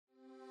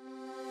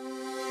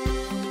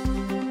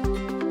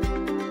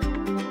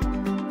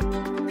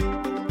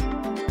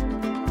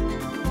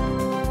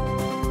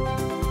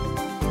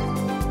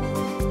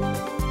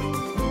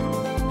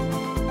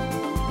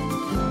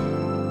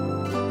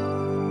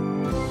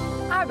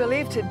I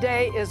believe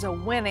today is a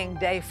winning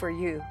day for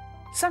you.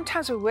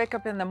 Sometimes we wake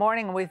up in the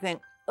morning and we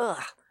think,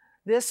 ugh,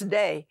 this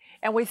day.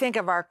 And we think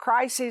of our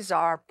crises,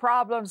 our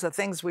problems, the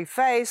things we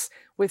face.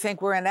 We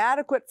think we're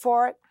inadequate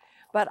for it.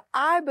 But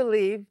I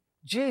believe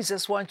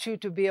Jesus wants you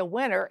to be a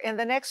winner in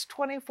the next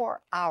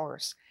 24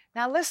 hours.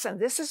 Now listen,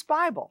 this is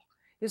Bible.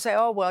 You say,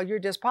 oh, well, you're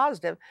just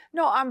positive.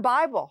 No, I'm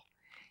Bible.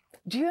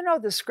 Do you know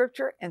the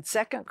scripture in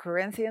 2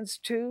 Corinthians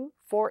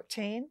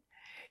 2:14?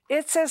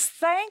 It says,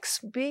 thanks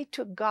be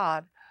to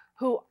God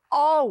who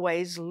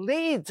always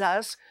leads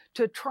us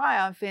to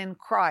triumph in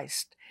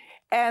Christ,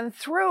 and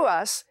through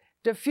us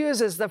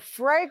diffuses the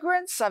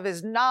fragrance of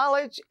his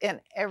knowledge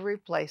in every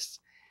place.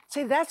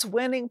 See, that's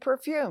winning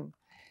perfume,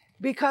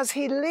 because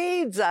he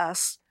leads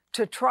us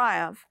to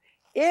triumph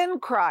in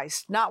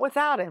Christ, not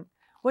without him.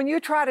 When you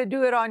try to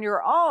do it on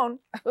your own,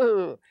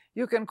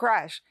 you can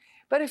crash.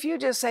 But if you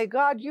just say,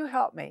 God, you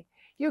help me.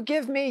 You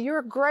give me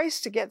your grace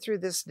to get through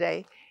this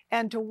day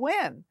and to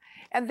win.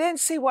 And then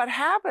see what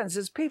happens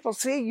is people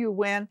see you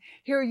win,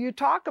 hear you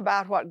talk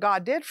about what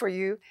God did for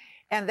you,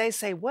 and they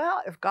say,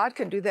 well, if God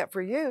can do that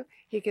for you,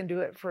 he can do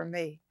it for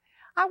me.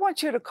 I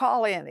want you to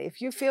call in. If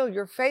you feel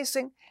you're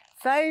facing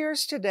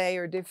failures today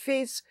or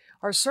defeats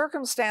or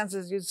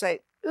circumstances, you'd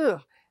say,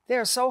 ugh,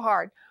 they're so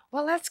hard.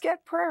 Well, let's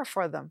get prayer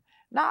for them.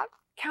 Not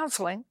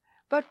counseling,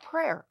 but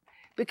prayer.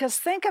 Because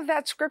think of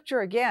that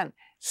scripture again,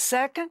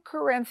 2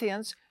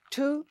 Corinthians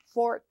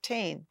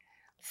 2:14.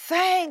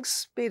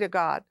 Thanks be to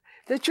God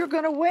that you're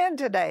going to win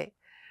today,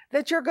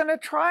 that you're going to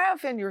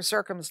triumph in your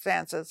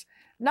circumstances,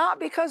 not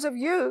because of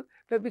you,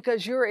 but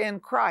because you're in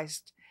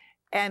Christ.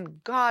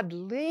 And God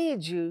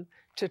leads you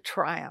to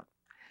triumph.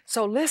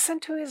 So listen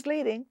to his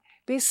leading.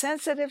 Be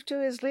sensitive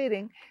to his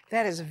leading.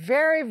 That is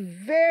very,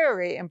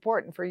 very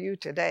important for you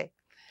today.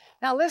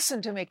 Now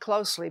listen to me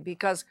closely,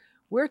 because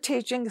we're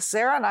teaching,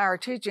 Sarah and I are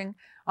teaching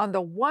on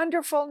the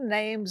wonderful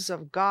names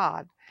of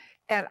God.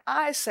 And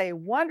I say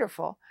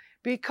wonderful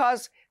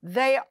because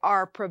they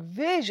are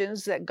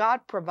provisions that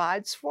God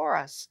provides for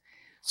us.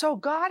 So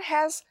God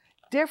has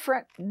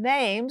different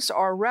names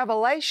or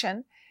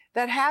revelation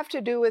that have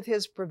to do with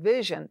his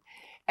provision,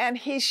 and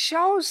he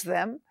shows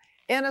them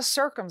in a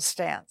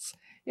circumstance.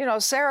 You know,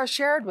 Sarah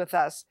shared with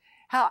us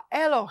how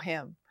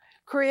Elohim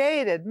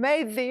created,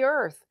 made the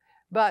earth,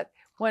 but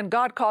when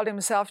God called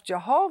himself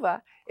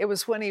Jehovah, it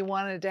was when he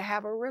wanted to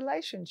have a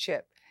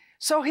relationship.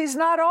 So he's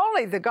not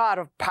only the God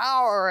of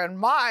power and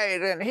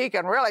might, and he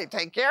can really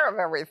take care of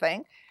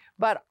everything,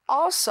 but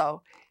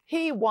also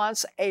he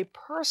wants a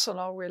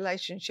personal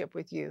relationship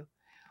with you.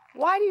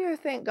 Why do you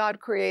think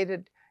God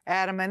created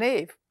Adam and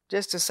Eve?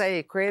 Just to say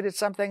he created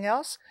something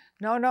else?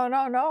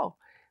 No.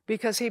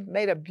 Because he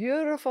made a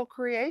beautiful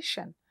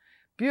creation,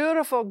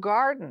 beautiful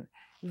garden.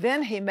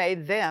 Then he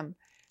made them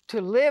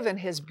to live in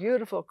his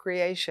beautiful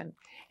creation.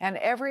 And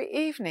every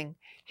evening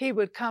he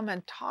would come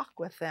and talk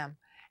with them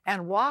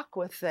and walk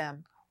with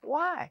them.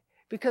 Why?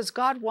 Because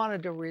God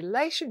wanted a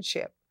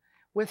relationship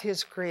with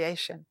his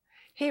creation.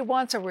 He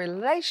wants a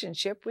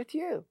relationship with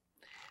you.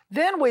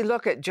 Then we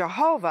look at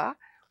Jehovah,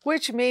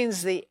 which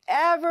means the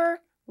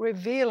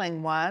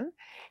ever-revealing one,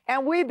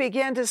 and we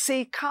begin to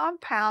see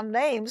compound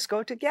names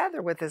go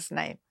together with his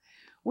name.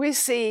 We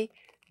see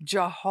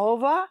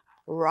Jehovah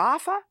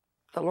Rapha,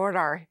 the Lord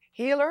our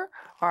healer,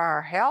 or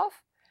our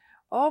health.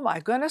 Oh my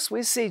goodness,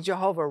 we see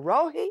Jehovah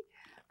Rohi,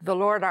 the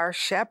Lord our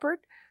shepherd.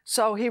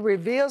 So he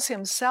reveals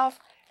himself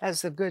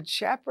as the good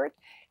shepherd.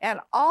 And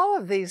all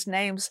of these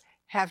names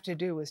have to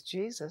do with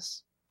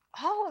Jesus.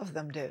 All of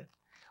them do.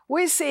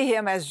 We see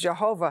him as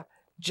Jehovah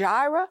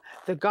Jireh,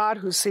 the God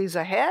who sees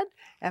ahead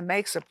and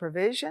makes a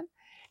provision.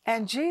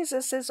 And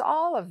Jesus is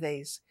all of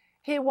these.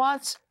 He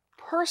wants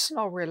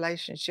personal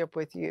relationship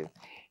with you.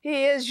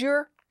 He is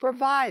your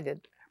provider.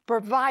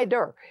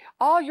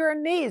 All your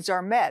needs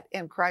are met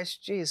in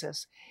Christ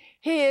Jesus.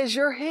 He is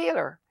your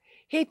healer.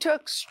 He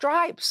took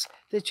stripes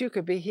that you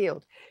could be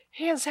healed.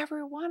 He has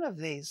every one of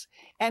these.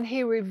 And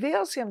he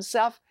reveals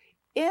himself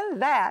in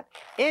that,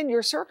 in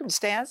your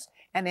circumstance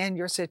and in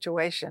your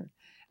situation.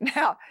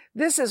 Now,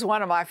 this is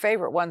one of my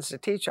favorite ones to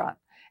teach on.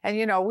 And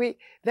you know,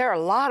 there are a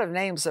lot of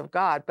names of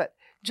God, but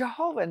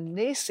Jehovah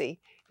Nissi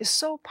is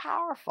so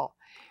powerful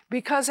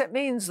because it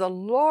means the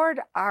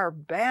Lord our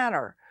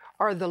banner,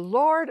 or the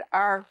Lord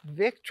our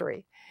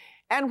victory.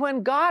 And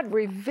when God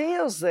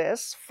reveals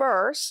this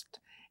first,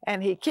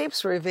 and he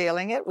keeps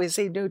revealing it, we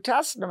see New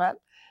Testament,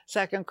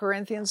 2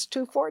 Corinthians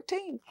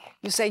 2:14.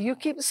 You say, you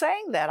keep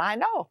saying that. I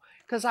know,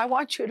 because I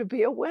want you to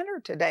be a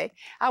winner today.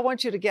 I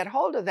want you to get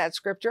hold of that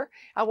scripture.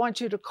 I want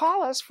you to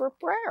call us for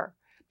prayer.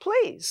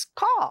 Please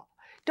call.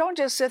 Don't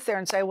just sit there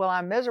and say, well,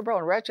 I'm miserable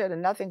and wretched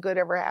and nothing good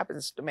ever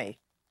happens to me.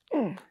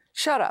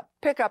 Shut up.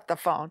 Pick up the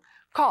phone.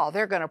 Call.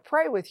 They're going to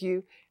pray with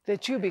you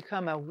that you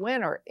become a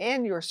winner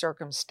in your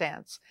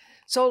circumstance.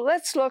 So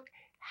let's look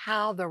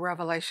how the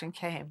revelation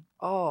came.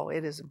 Oh,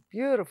 it is a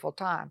beautiful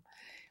time,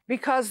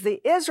 because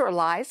the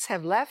Israelites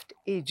have left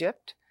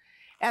Egypt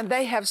and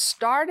they have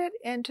started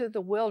into the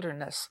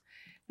wilderness.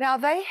 Now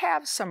they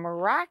have some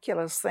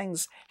miraculous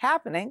things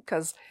happening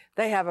because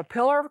they have a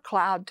pillar of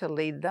cloud to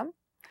lead them.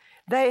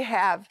 They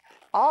have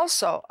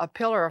also a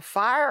pillar of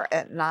fire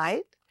at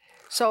night.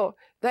 So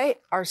they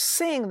are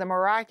seeing the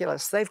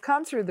miraculous. They've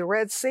come through the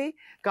Red Sea.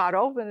 God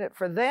opened it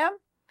for them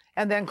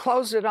and then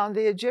closed it on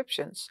the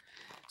Egyptians.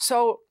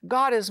 So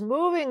God is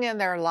moving in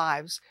their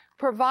lives,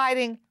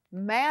 providing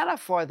manna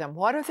for them.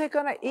 What are they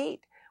going to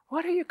eat?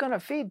 What are you going to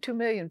feed 2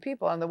 million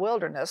people in the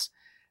wilderness,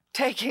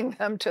 taking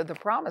them to the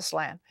promised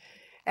land?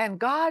 And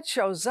God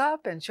shows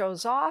up and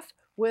shows off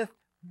with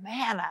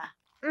manna.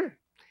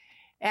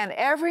 And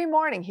every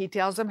morning he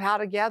tells them how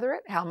to gather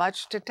it, how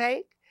much to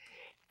take.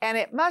 And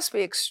it must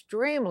be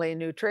extremely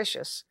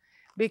nutritious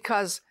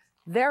because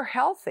they're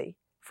healthy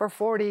for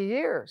 40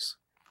 years.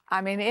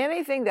 I mean,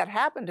 anything that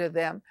happened to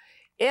them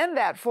in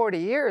that 40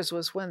 years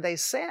was when they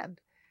sinned.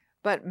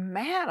 But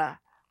manna,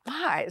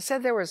 my, it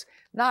said there was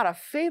not a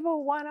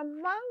feeble one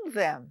among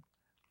them.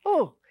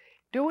 Oh,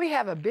 do we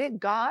have a big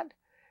God?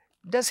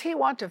 Does he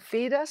want to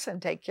feed us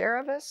and take care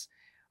of us?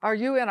 Are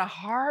you in a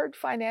hard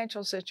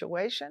financial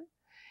situation?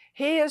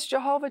 He is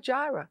Jehovah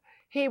Jireh.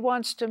 He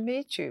wants to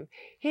meet you.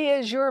 He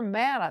is your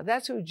manna.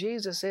 That's who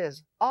Jesus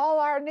is. All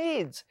our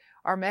needs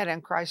are met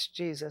in Christ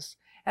Jesus.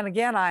 And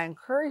again, I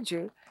encourage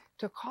you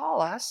to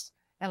call us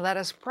and let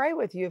us pray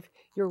with you if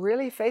you're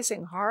really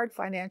facing hard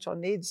financial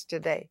needs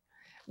today.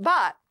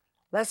 But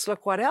let's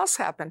look what else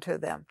happened to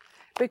them,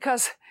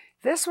 because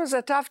this was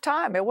a tough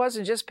time. It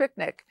wasn't just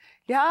picnic.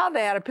 Yeah,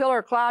 they had a pillar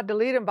of cloud to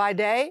lead them by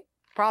day,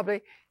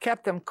 probably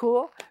kept them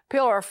cool.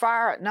 Pillar of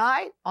fire at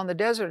night. On the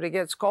desert it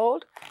gets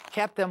cold,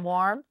 kept them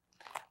warm.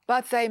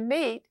 But they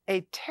meet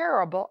a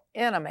terrible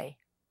enemy,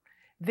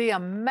 the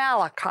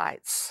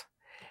Amalekites.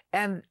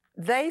 And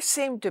they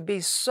seem to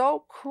be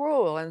so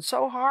cruel and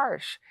so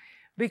harsh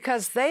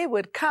because they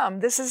would come,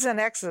 this is in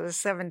Exodus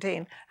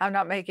 17, I'm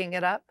not making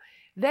it up,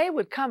 they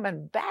would come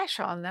and bash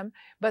on them,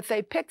 but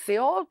they picked the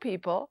old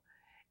people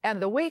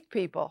and the weak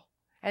people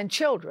and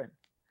children.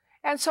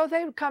 And so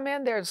they would come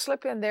in there and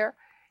slip in there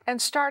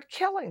and start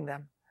killing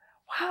them.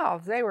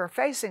 Wow, they were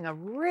facing a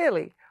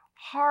really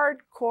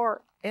hardcore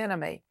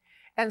enemy.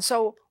 And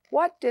so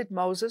what did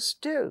Moses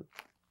do?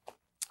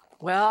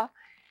 Well,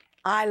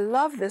 I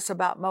love this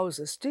about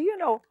Moses. Do you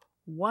know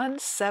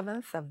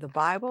 1/7 of the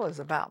Bible is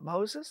about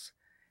Moses?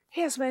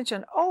 He is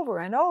mentioned over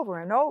and over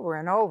and over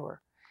and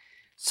over.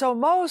 So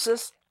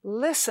Moses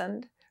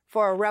listened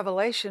for a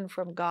revelation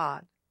from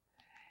God.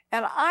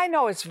 And I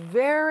know it's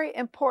very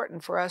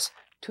important for us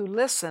to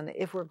listen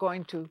if we're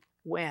going to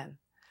win.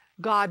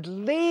 God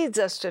leads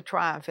us to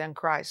triumph in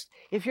Christ.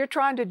 If you're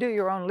trying to do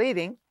your own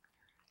leading,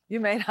 you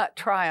may not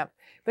triumph.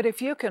 But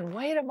if you can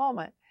wait a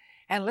moment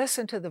and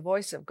listen to the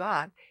voice of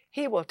God,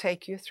 he will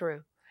take you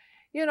through.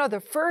 You know, the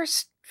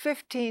first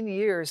 15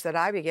 years that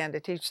I began to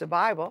teach the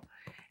Bible,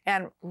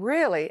 and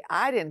really,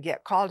 I didn't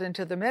get called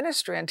into the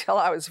ministry until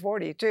I was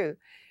 42.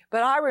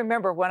 But I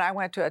remember when I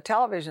went to a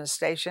television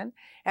station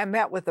and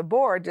met with the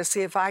board to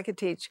see if I could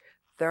teach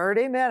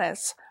 30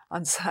 minutes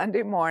on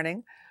Sunday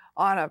morning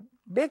on a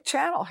big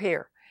channel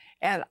here.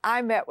 And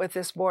I met with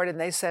this board and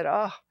they said,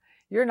 oh,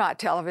 you're not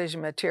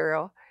television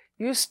material.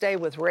 You stay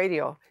with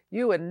radio.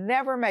 You would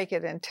never make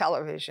it in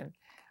television.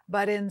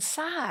 But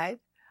inside,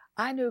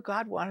 I knew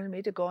God wanted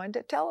me to go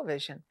into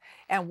television.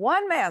 And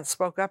one man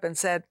spoke up and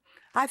said,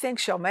 I think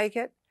she'll make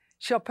it.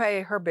 She'll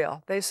pay her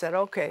bill. They said,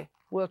 okay,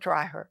 we'll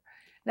try her.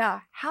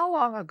 Now, how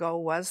long ago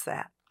was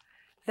that?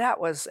 That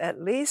was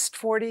at least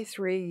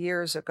 43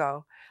 years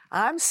ago.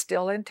 I'm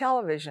still in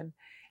television.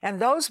 And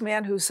those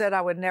men who said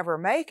I would never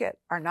make it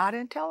are not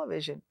in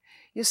television.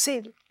 You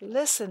see,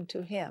 listen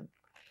to him.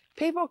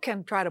 People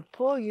can try to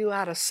pull you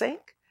out of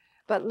sync,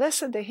 but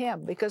listen to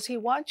him because he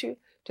wants you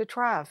to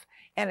triumph.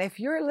 And if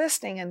you're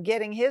listening and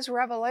getting his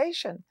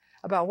revelation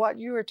about what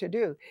you are to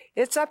do,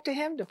 it's up to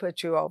him to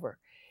put you over.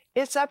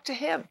 It's up to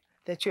him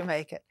that you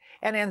make it.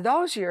 And in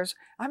those years,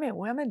 I mean,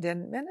 women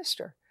didn't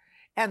minister.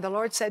 And the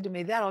Lord said to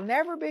me, that'll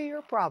never be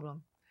your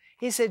problem.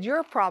 He said,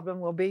 your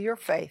problem will be your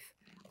faith.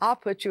 I'll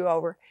put you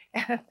over.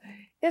 And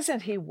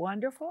isn't he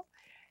wonderful?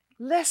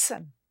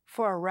 Listen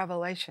for a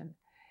revelation.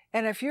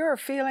 And if you're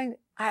feeling,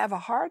 I have a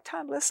hard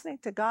time listening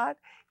to God,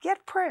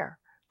 get prayer.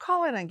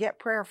 Call in and get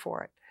prayer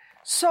for it.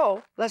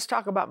 So let's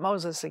talk about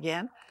Moses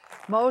again.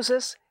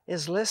 Moses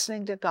is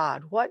listening to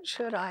God. What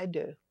should I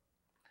do?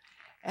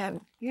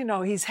 And, you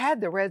know, he's had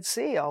the Red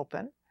Sea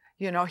open.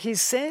 You know,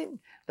 he's seen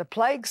the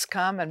plagues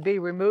come and be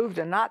removed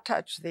and not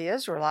touch the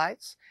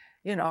Israelites.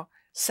 You know,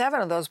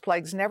 7 of those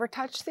plagues never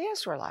touched the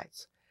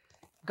Israelites.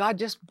 God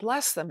just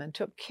blessed them and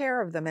took care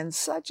of them in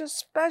such a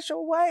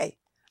special way.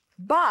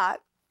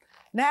 But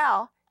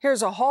now,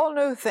 here's a whole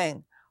new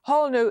thing,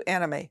 whole new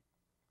enemy.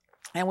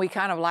 And we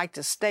kind of like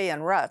to stay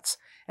in ruts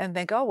and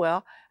think, oh,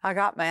 well, I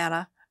got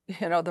manna.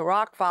 You know, the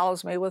rock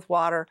follows me with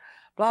water,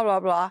 blah, blah,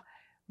 blah.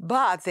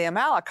 But the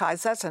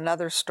Amalekites, that's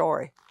another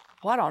story.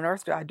 What on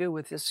earth do I do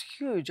with this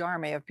huge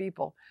army of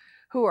people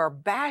who are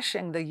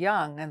bashing the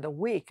young and the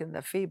weak and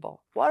the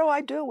feeble? What do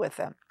I do with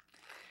them?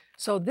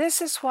 So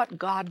this is what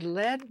God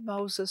led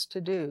Moses to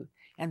do.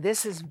 And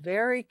this is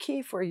very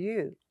key for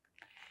you.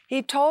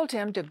 He told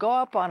him to go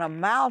up on a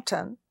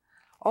mountain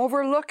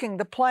overlooking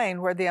the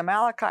plain where the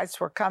Amalekites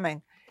were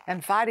coming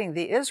and fighting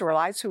the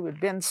Israelites who had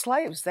been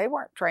slaves. They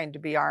weren't trained to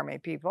be army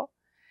people.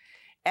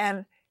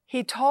 And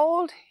he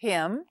told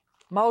him,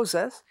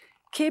 Moses,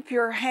 keep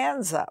your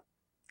hands up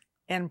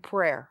in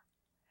prayer.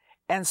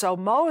 And so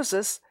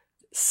Moses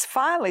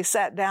finally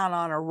sat down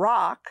on a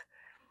rock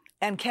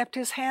and kept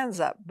his hands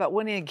up. But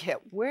when he'd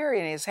get weary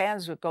and his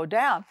hands would go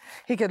down,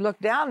 he could look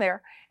down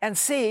there and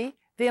see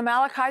the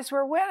Amalekites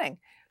were winning.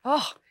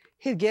 Oh,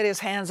 he'd get his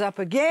hands up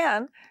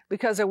again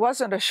because it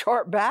wasn't a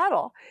short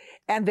battle.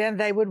 And then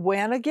they would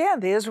win again.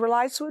 The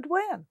Israelites would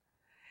win.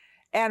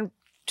 And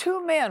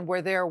two men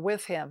were there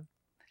with him,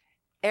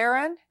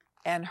 Aaron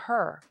and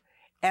Hur.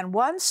 And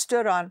one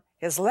stood on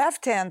his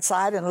left-hand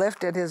side and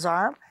lifted his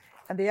arm,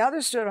 and the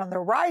other stood on the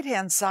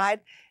right-hand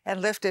side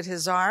and lifted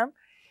his arm.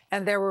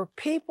 And there were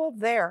people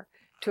there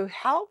to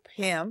help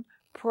him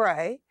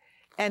pray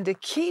and to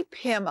keep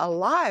him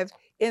alive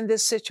in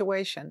this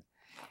situation.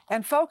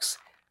 And folks,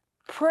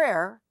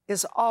 prayer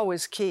is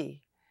always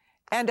key.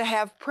 And to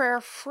have prayer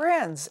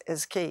friends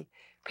is key.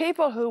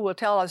 People who will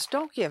tell us,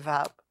 don't give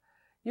up.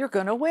 You're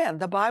going to win.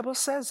 The Bible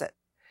says it.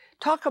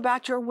 Talk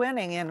about your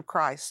winning in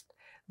Christ.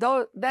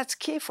 Though that's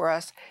key for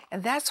us.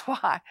 And that's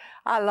why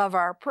I love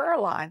our prayer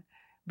line,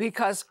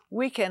 because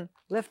we can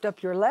lift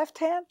up your left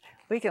hand,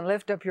 we can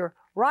lift up your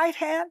right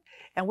hand,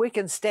 and we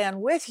can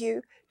stand with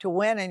you to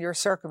win in your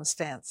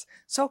circumstance.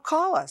 So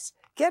call us,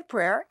 get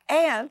prayer,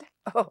 and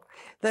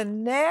the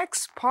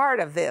next part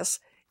of this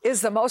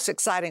is the most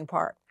exciting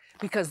part,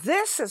 because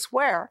this is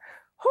where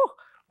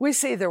we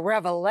see the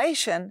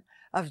revelation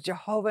of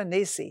Jehovah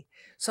Nissi.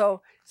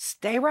 So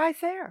stay right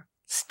there,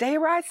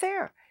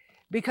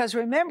 because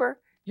remember,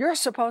 you're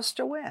supposed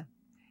to win.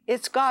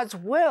 It's God's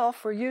will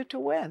for you to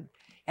win,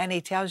 and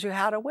He tells you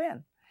how to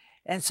win.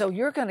 And so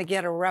you're going to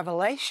get a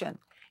revelation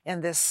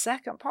in this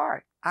second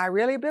part. I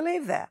really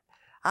believe that.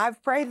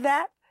 I've prayed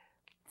that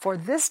for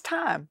this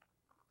time,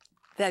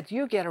 that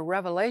you get a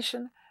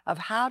revelation of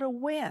how to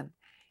win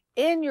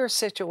in your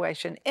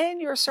situation,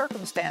 in your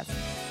circumstance,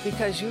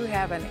 because you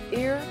have an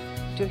ear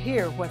to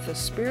hear what the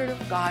Spirit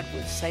of God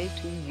would say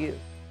to you.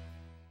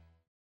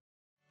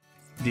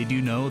 Did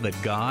you know that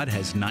God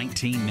has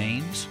 19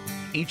 names?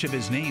 Each of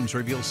His names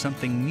reveals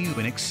something new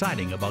and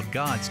exciting about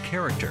God's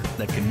character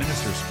that can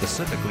minister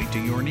specifically to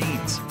your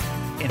needs.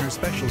 In her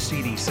special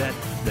CD set,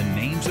 The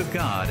Names of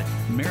God,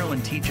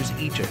 Marilyn teaches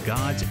each of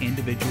God's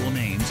individual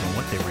names and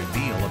what they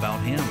reveal about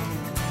Him.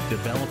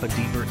 Develop a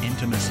deeper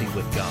intimacy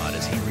with God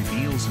as He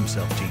reveals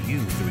Himself to you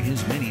through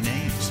His many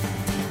names.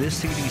 This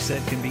CD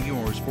set can be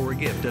yours for a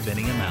gift of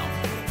any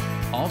amount.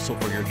 Also,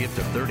 for your gift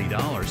of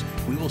 $30,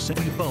 we will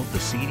send you both the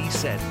CD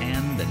set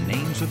and the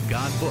Names of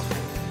God book.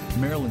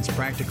 Marilyn's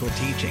practical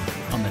teaching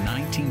on the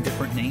 19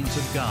 different names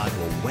of God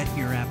will whet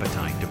your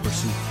appetite to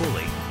pursue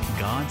fully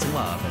God's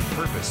love and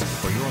purpose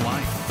for your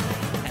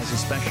life. As a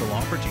special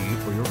offer to you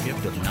for your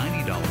gift of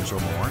 $90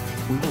 or more,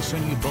 we will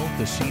send you both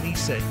the CD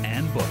set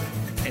and book,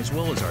 as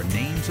well as our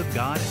Names of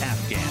God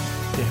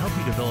Afghan, to help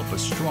you develop a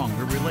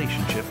stronger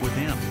relationship with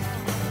Him.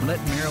 Let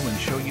Marilyn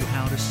show you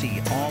how to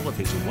see all of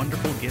His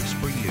wonderful gifts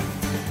for you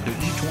through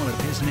each one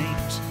of His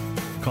names.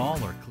 Call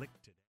or click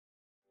today.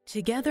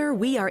 Together,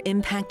 we are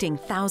impacting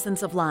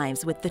thousands of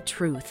lives with the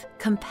truth,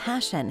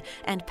 compassion,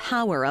 and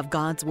power of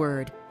God's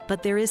Word.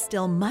 But there is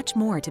still much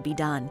more to be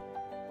done.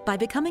 By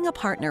becoming a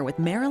partner with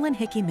Marilyn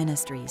Hickey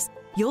Ministries,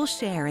 you'll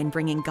share in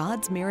bringing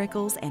God's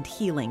miracles and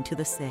healing to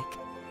the sick,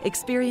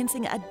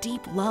 experiencing a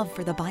deep love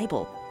for the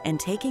Bible, and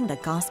taking the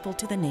gospel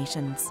to the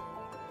nations.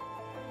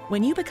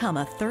 When you become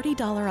a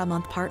 $30 a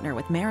month partner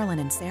with Marilyn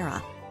and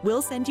Sarah,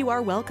 we'll send you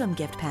our welcome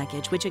gift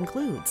package, which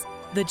includes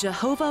the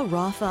Jehovah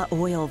Rapha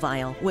oil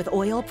vial with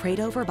oil prayed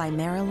over by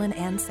Marilyn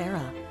and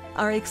Sarah,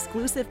 our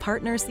exclusive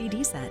partner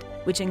CD set,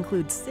 which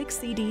includes 6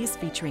 CDs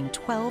featuring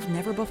 12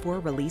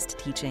 never-before-released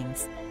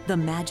teachings, the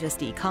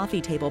Majesty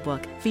coffee table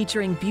book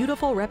featuring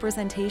beautiful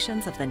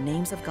representations of the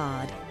names of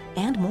God,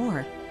 and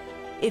more.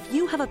 If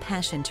you have a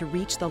passion to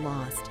reach the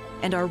lost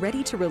and are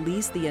ready to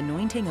release the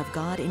anointing of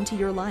God into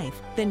your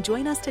life, then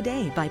join us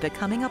today by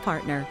becoming a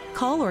partner.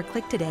 Call or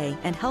click today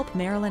and help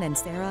Marilyn and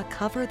Sarah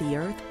cover the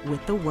earth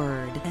with the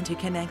Word and to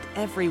connect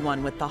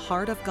everyone with the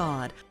heart of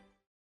God.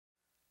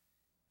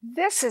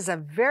 This is a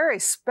very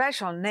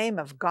special name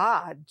of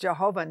God,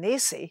 Jehovah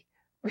Nissi,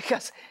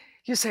 because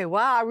you say,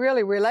 wow, I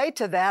really relate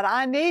to that.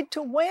 I need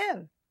to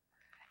win.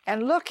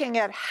 And looking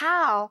at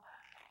how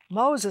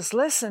Moses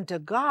listened to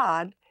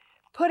God,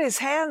 put his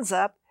hands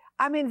up,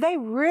 I mean, they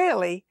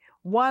really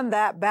won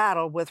that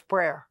battle with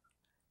prayer.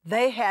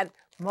 They had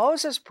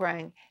Moses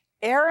praying,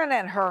 Aaron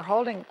and Hur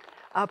holding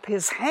up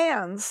his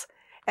hands,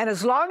 and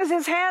as long as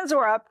his hands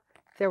were up,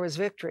 there was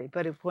victory.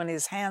 But when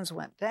his hands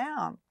went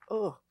down,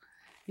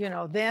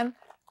 then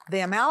the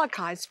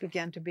Amalekites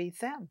began to beat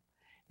them.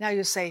 Now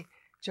you say,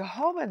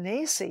 Jehovah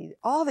Nissi,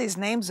 all these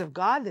names of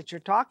God that you're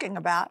talking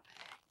about,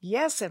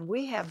 yes, and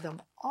we have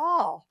them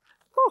all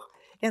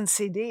in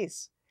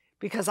CDs,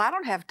 because I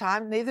don't have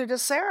time, neither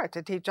does Sarah,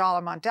 to teach all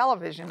of them on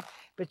television,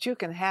 but you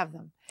can have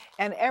them.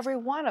 And every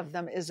one of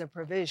them is a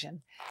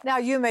provision. Now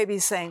you may be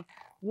saying,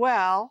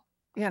 well,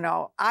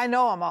 I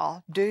know them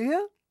all. Do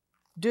you?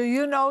 Do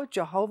you know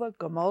Jehovah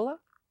Gamola?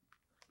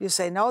 You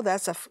say, no,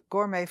 that's a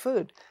gourmet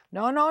food.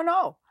 No, no,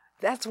 no.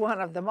 That's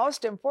one of the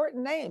most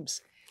important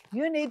names.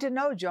 You need to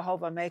know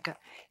Jehovah Maker.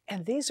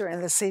 And these are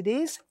in the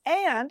CDs,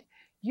 and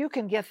you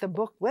can get the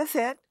book with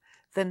it,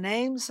 The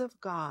Names of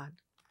God.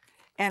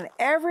 And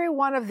every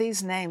one of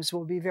these names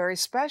will be very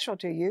special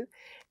to you.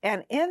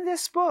 And in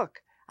this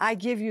book, I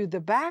give you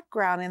the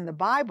background in the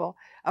Bible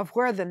of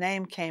where the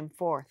name came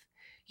forth.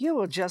 You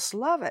will just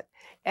love it.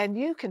 And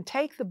you can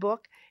take the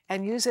book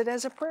and use it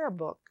as a prayer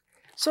book.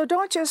 So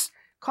don't just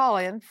call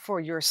in for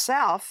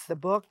yourself, the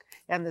book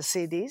and the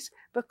CDs,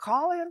 but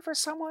call in for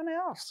someone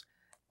else.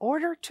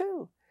 Order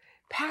two.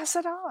 Pass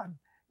it on.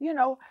 You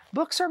know,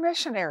 books are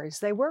missionaries.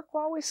 They work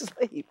while we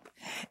sleep.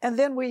 And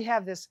then we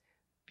have this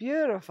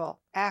beautiful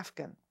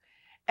Afghan.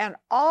 And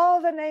all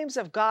the names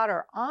of God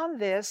are on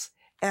this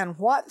and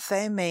what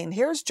they mean.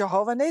 Here's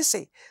Jehovah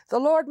Nissi, the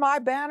Lord my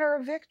banner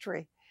of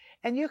victory.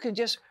 And you can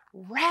just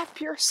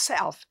wrap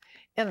yourself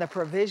in the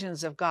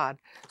provisions of God.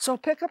 So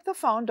pick up the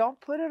phone,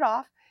 don't put it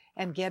off,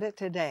 and get it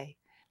today.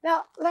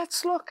 Now,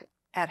 let's look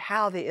at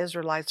how the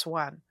Israelites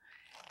won.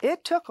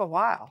 It took a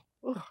while.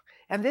 Ooh.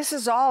 And this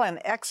is all in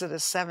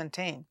Exodus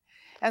 17.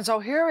 And so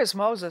here is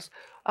Moses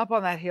up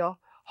on that hill,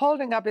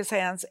 holding up his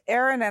hands,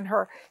 Aaron and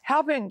Hur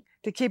helping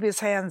to keep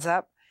his hands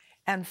up.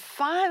 And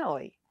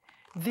finally,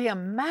 the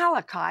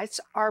Amalekites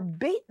are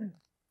beaten.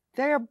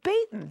 They are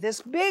beaten.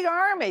 This big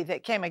army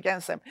that came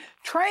against them,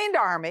 trained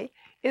army,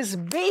 is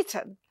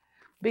beaten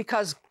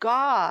because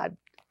God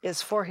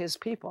is for his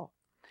people.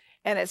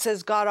 And it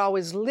says God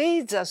always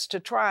leads us to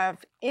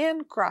triumph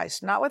in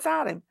Christ, not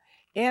without him,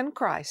 in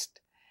Christ.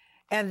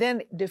 And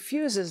then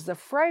diffuses the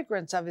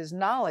fragrance of his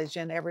knowledge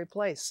in every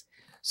place.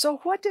 So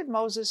what did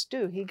Moses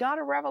do? He got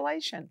a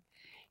revelation,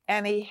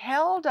 and he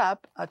held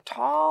up a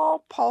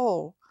tall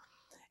pole,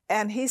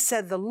 and he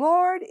said, the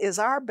Lord is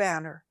our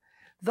banner.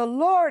 The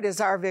Lord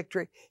is our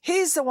victory.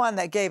 He's the one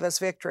that gave us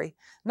victory,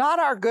 not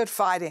our good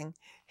fighting.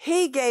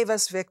 He gave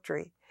us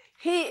victory.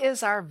 He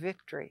is our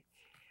victory.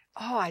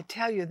 Oh, I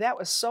tell you, that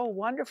was so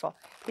wonderful.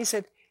 He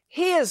said,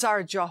 he is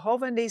our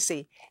Jehovah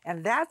Nissi.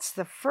 And that's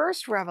the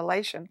first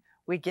revelation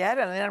we get.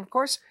 And then, of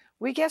course,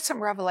 we get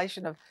some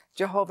revelation of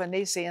Jehovah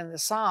Nissi in the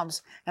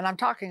Psalms, and I'm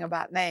talking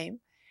about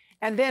name.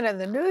 And then in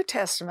the New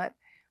Testament,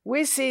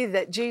 we see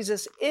that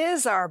Jesus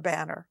is our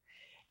banner.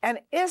 And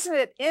isn't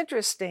it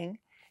interesting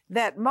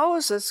that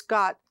Moses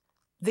got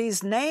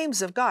these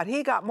names of God?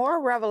 He got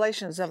more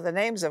revelations of the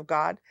names of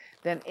God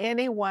than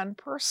any one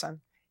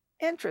person.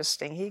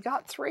 Interesting. He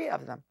got 3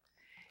 of them.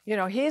 You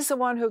know, he's the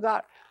one who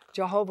got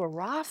Jehovah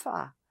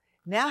Rapha.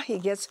 Now he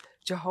gets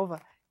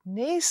Jehovah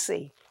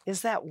Nissi.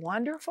 Is that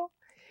wonderful?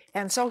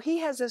 And so he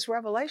has this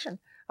revelation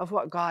of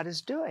what God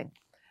is doing.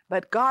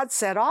 But God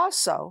said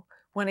also,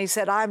 when he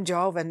said, I'm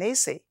Jehovah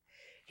Nissi,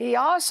 he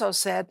also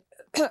said,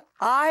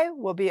 I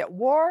will be at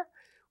war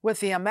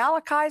with the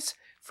Amalekites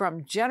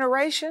from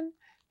generation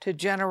to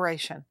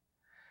generation.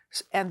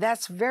 And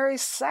that's very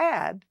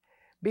sad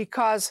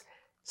because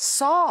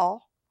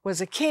Saul was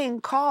a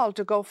king called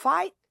to go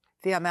fight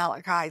the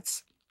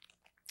Amalekites.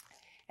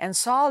 And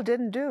Saul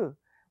didn't do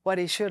what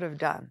he should have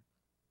done.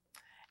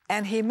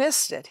 And he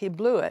missed it. He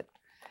blew it.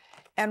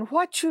 And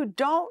what you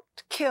don't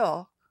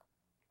kill,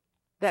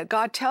 that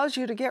God tells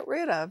you to get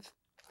rid of,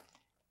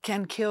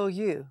 can kill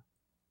you.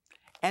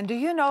 And do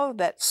you know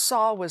that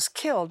Saul was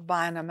killed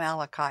by an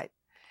Amalekite?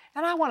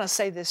 And I want to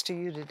say this to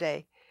you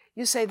today.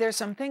 You say, there's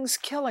some things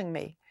killing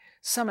me,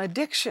 some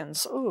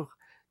addictions,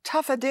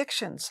 tough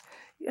addictions.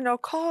 You know,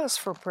 call us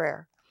for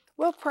prayer.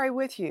 We'll pray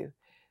with you,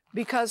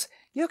 because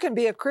you can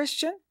be a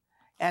Christian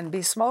and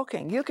be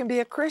smoking. You can be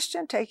a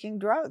Christian taking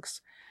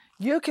drugs.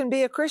 You can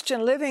be a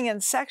Christian living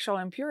in sexual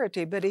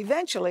impurity, but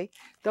eventually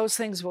those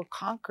things will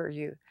conquer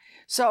you.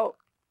 So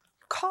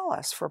call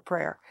us for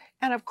prayer.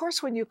 And of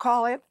course, when you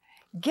call it,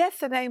 get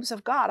the names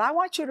of God. I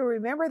want you to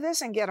remember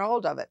this and get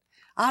hold of it.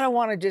 I don't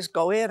want to just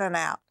go in and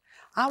out.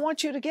 I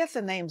want you to get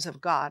the names of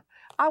God.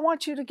 I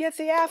want you to get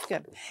the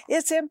Afghan.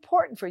 It's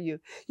important for you.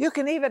 You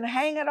can even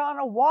hang it on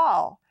a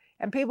wall,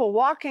 and people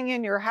walking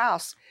in your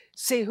house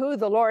see who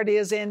the Lord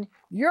is in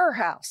your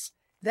house.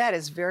 That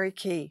is very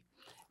key.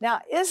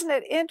 Now, isn't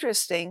it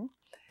interesting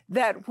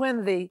that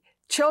when the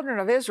children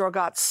of Israel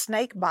got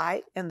snake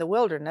bite in the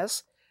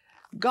wilderness,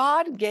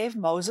 God gave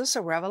Moses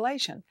a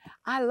revelation.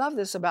 I love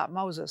this about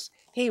Moses.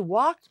 He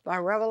walked by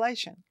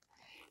revelation.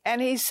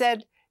 And he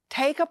said,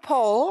 take a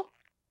pole,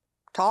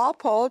 tall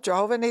pole,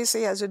 Jehovah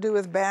Nissi has to do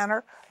with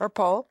banner or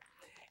pole,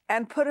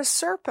 and put a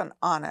serpent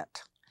on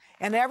it.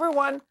 And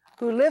everyone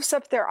who lifts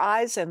up their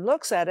eyes and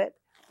looks at it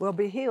will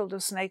be healed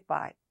of snake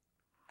bite.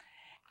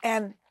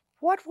 And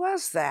what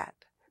was that?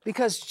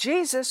 Because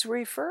Jesus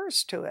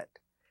refers to it.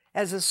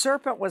 As the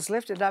serpent was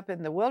lifted up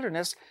in the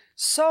wilderness,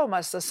 so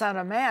must the Son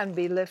of Man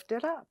be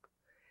lifted up.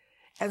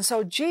 And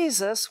so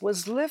Jesus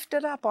was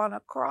lifted up on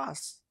a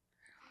cross.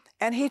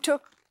 And he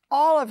took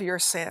all of your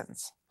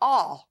sins,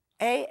 all,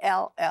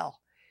 A-L-L,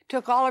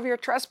 took all of your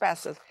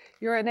trespasses,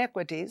 your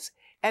iniquities,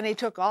 and he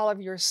took all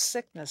of your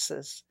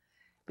sicknesses.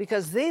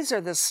 Because these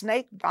are the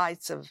snake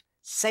bites of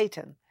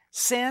Satan,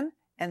 sin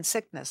and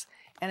sickness.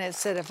 And it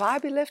said, if I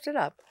be lifted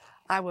up,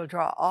 I will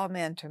draw all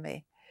men to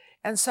me.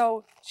 And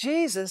so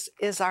Jesus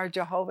is our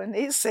Jehovah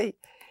Nissi.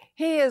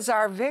 He is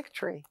our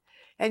victory.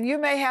 And you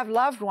may have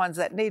loved ones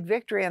that need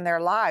victory in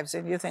their lives,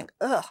 and you think,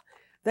 ugh,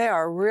 they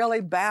are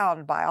really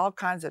bound by all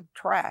kinds of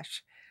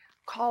trash.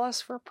 Call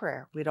us for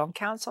prayer. We don't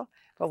counsel,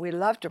 but we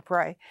love to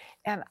pray.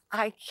 And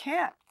I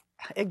can't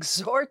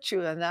exhort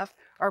you enough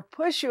or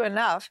push you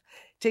enough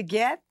to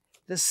get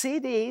the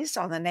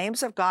CDs on the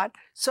names of God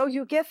so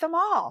you get them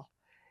all.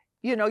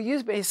 You know,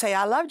 you may say,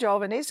 I love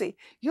Jehovah Nissi.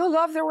 You'll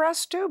love the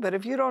rest too, but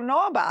if you don't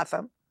know about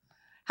them,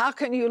 how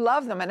can you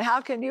love them and how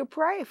can you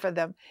pray for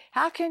them?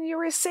 How can you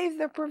receive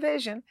the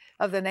provision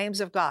of the names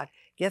of God?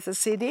 Get the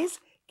CDs,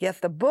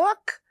 get the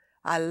book.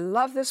 I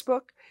love this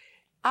book.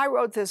 I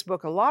wrote this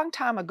book a long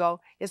time ago.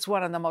 It's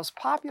one of the most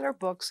popular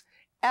books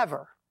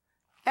ever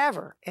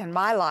in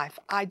my life.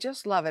 I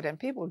just love it. And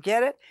people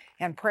get it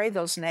and pray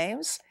those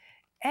names.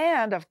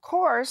 And of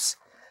course,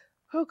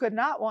 who could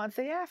not want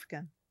the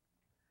Afghan?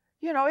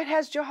 You know, it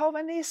has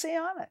Jehovah Nissi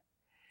on it.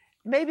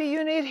 Maybe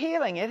you need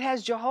healing. It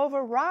has Jehovah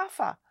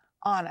Rapha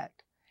on it.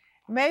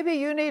 Maybe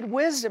you need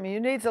wisdom. You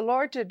need the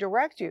Lord to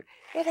direct you.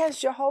 It has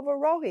Jehovah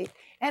Rohi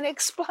and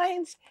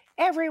explains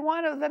every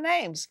one of the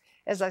names.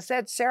 As I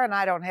said, Sarah and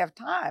I don't have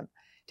time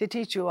to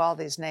teach you all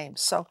these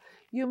names. So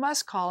you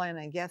must call in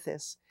and get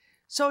this.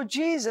 So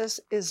Jesus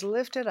is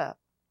lifted up.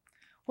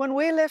 When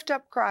we lift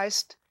up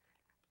Christ,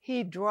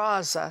 He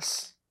draws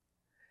us.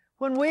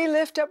 When we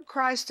lift up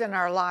Christ in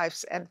our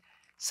lives and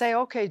say,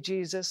 okay,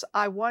 Jesus,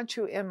 I want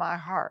you in my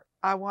heart.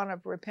 I want to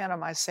repent of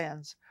my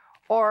sins.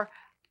 Or,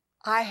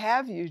 I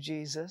have you,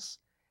 Jesus,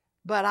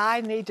 but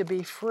I need to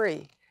be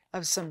free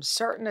of some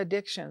certain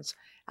addictions.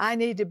 I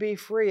need to be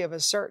free of a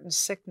certain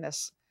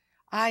sickness.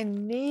 I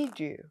need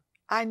you.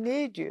 I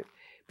need you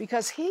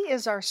because He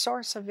is our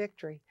source of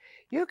victory.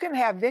 You can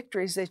have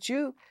victories that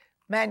you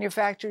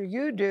manufacture,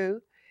 you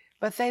do,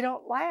 but they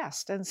don't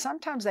last. And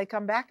sometimes they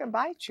come back and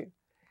bite you.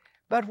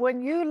 But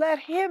when you let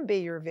Him be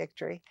your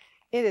victory,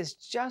 it is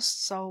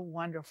just so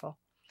wonderful.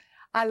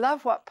 I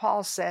love what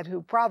Paul said,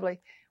 who probably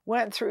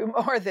went through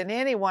more than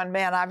any one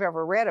man I've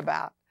ever read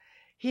about.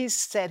 He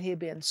said he'd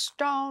been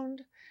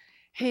stoned,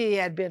 he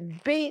had been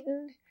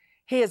beaten,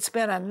 he had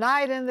spent a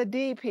night in the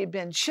deep, he'd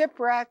been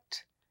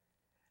shipwrecked,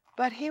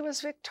 but he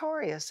was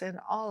victorious in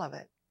all of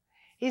it.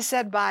 He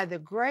said, by the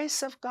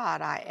grace of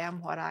God, I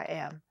am what I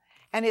am.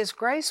 And His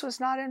grace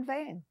was not in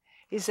vain.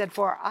 He said,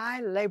 for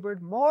I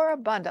labored more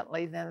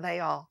abundantly than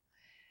they all.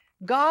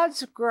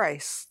 God's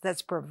grace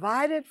that's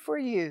provided for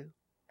you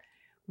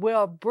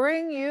will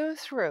bring you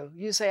through.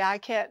 You say, I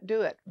can't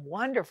do it.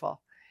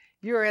 Wonderful.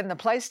 You're in the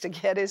place to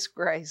get His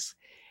grace.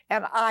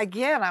 And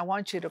again, I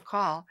want you to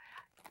call.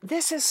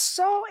 This is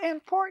so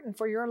important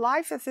for your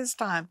life at this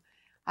time.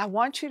 I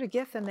want you to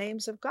get the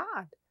names of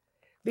God.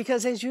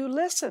 Because as you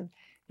listen,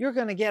 you're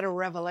going to get a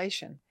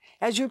revelation.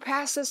 As you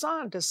pass this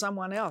on to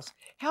someone else,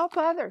 help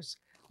others.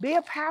 Be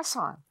a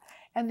pass-on.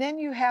 And then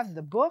you have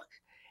the book,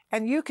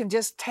 and you can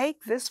just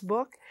take this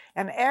book,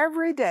 and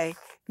every day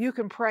you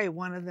can pray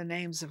one of the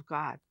names of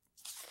God.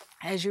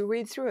 As you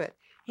read through it,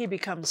 He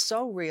becomes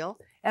so real.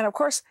 And of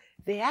course,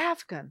 the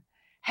Afghan,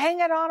 hang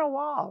it on a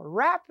wall,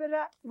 wrap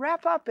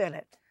up in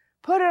it,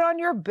 put it on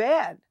your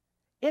bed.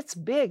 It's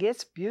big,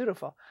 it's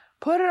beautiful.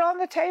 Put it on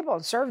the table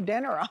and serve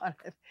dinner on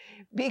it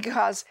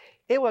because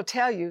it will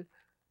tell you,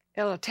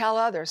 it'll tell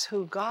others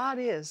who God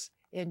is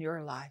in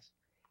your life.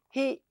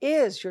 He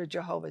is your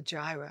Jehovah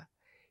Jireh.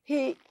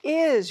 He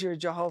is your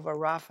Jehovah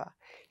Rapha.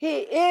 He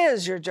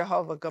is your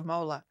Jehovah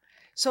Gamola.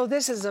 So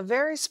this is a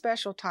very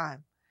special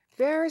time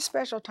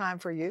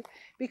for you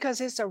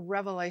because it's a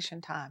revelation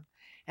time.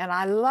 And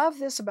I love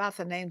this about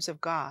the names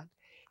of God.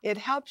 It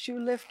helps you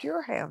lift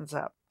your hands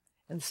up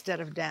instead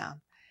of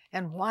down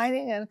and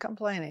whining and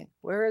complaining.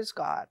 Where is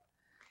God?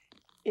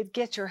 It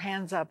gets your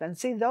hands up. And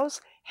see,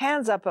 those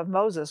hands up of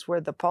Moses were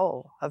the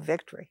pole of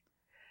victory.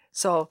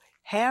 So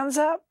hands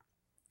up,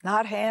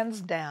 not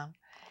hands down.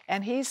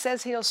 And He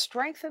says He'll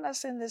strengthen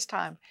us in this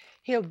time.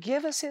 He'll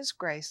give us His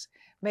grace.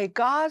 May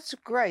God's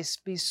grace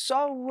be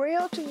so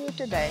real to you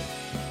today,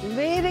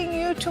 leading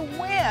you to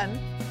win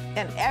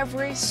in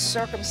every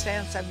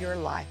circumstance of your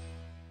life.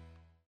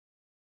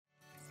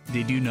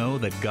 Did you know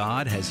that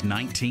God has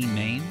 19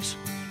 names?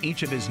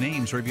 Each of His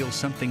names reveals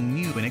something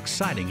new and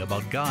exciting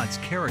about God's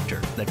character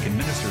that can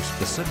minister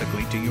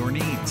specifically to your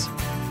needs.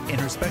 In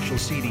her special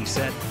CD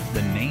set,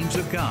 The Names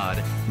of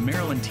God,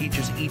 Marilyn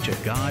teaches each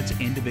of God's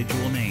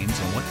individual names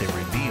and what they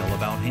reveal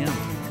about Him.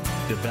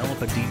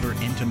 Develop a deeper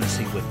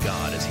intimacy with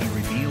God as He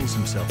reveals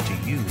Himself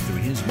to you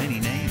through His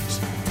many names.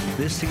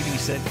 This CD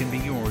set can be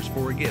yours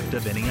for a gift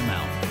of any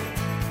amount.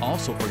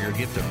 Also, for your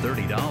gift of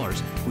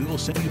 $30, we will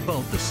send you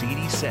both the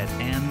CD set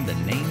and the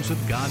Names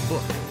of God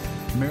book.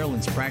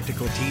 Marilyn's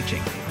practical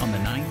teaching on the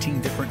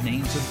 19 different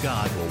names of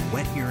God will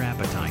whet your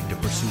appetite to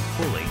pursue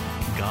fully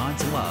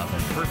God's love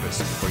and purpose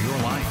for your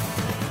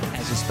life.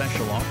 As a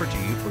special offer to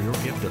you for your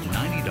gift of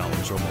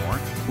 $90 or more,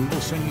 we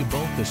will send you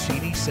both the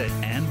CD set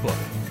and book,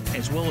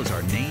 as well as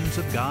our Names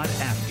of God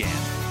Afghan,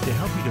 to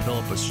help you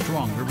develop a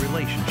stronger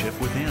relationship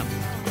with Him.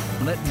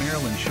 Let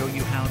Marilyn show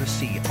you how to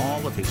see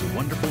all of his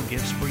wonderful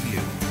gifts for you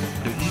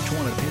through each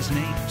one of his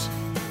names.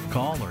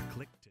 Call or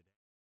click today.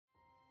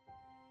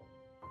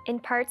 In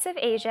parts of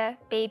Asia,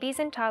 babies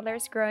and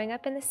toddlers growing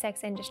up in the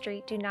sex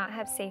industry do not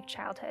have safe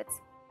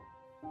childhoods.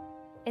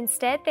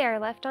 Instead, they are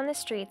left on the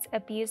streets,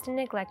 abused and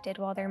neglected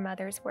while their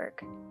mothers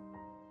work.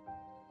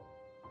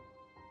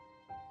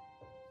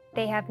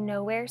 They have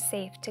nowhere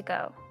safe to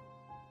go.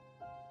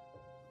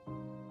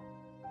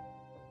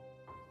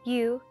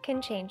 You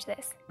can change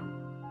this.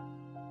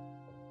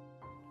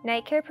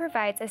 Night Care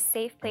provides a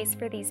safe place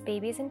for these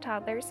babies and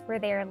toddlers where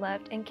they are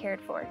loved and cared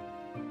for.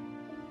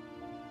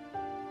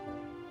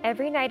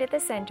 Every night at the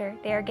center,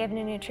 they are given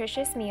a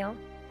nutritious meal,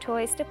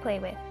 toys to play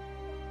with,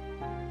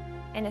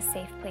 and a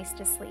safe place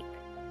to sleep.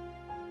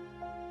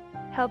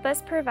 Help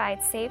us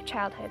provide safe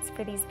childhoods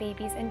for these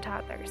babies and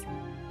toddlers.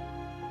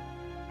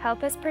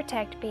 Help us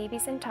protect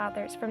babies and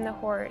toddlers from the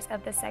horrors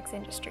of the sex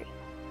industry.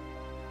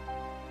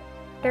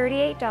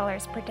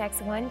 $38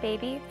 protects one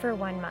baby for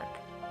 1 month.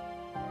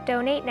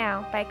 Donate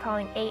now by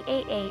calling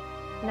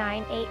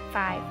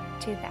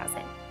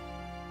 888-985-2000.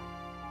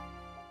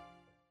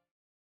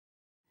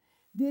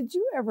 Did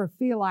you ever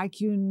feel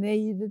like you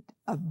needed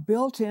a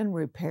built-in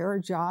repair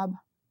job?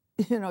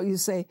 You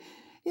say,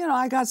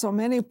 I got so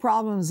many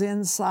problems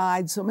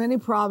inside, so many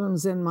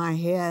problems in my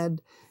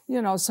head,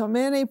 so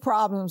many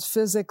problems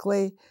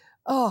physically.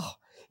 Oh,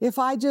 if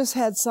I just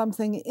had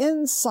something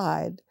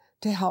inside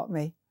to help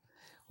me.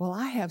 Well,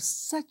 I have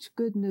such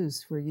good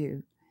news for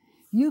you.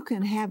 You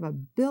can have a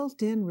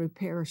built-in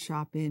repair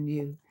shop in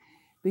you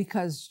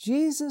because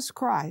Jesus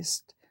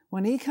Christ,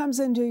 when He comes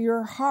into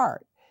your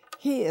heart,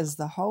 He is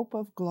the hope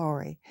of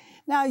glory.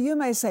 Now, you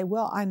may say,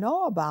 well, I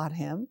know about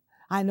Him.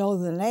 I know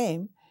the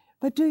name,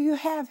 but do you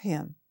have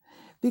Him?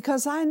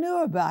 Because I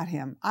knew about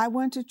Him. I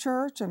went to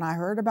church and I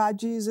heard about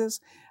Jesus.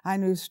 I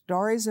knew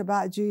stories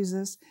about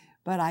Jesus,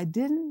 but I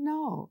didn't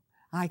know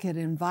I could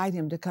invite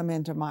Him to come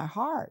into my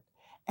heart.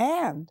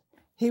 And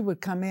He would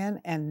come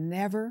in and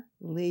never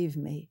leave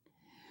me.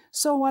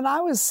 So when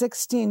I was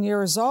 16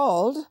 years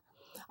old,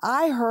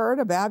 I heard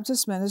a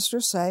Baptist minister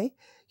say,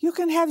 you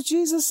can have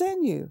Jesus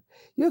in you.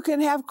 You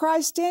can have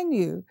Christ in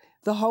you,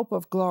 the hope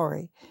of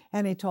glory.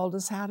 And He told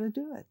us how to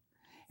do it.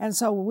 And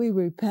so we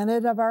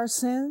repented of our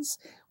sins.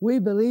 We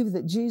believe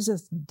that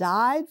Jesus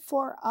died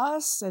for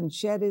us and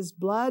shed His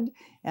blood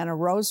and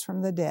arose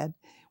from the dead.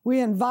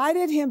 We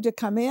invited Him to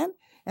come in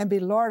and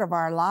be Lord of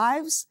our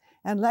lives.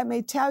 And let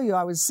me tell you,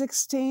 I was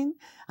 16.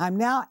 I'm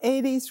now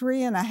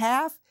 83 and a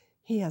half.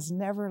 He has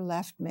never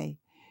left me.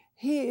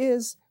 He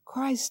is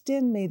Christ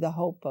in me, the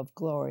hope of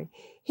glory.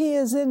 He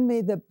is in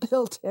me, the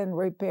built-in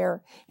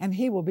repair, and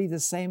He will be the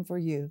same for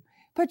you.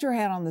 Put your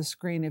hand on the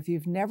screen if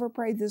you've never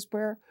prayed this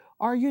prayer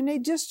or you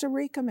need just to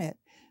recommit.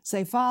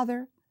 Say,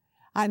 Father,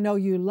 I know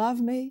You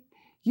love me.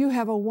 You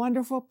have a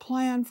wonderful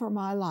plan for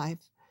my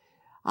life.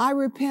 I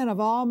repent of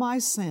all my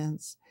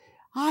sins.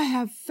 I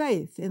have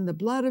faith in the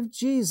blood of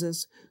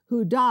Jesus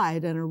who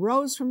died and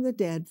arose from the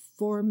dead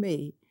for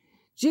me.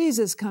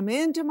 Jesus, come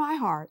into my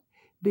heart.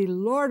 Be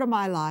Lord of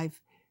my life.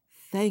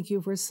 Thank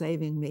You for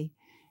saving me.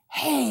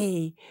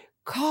 Hey,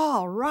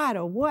 call right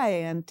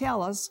away and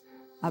tell us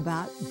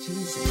about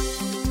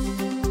Jesus.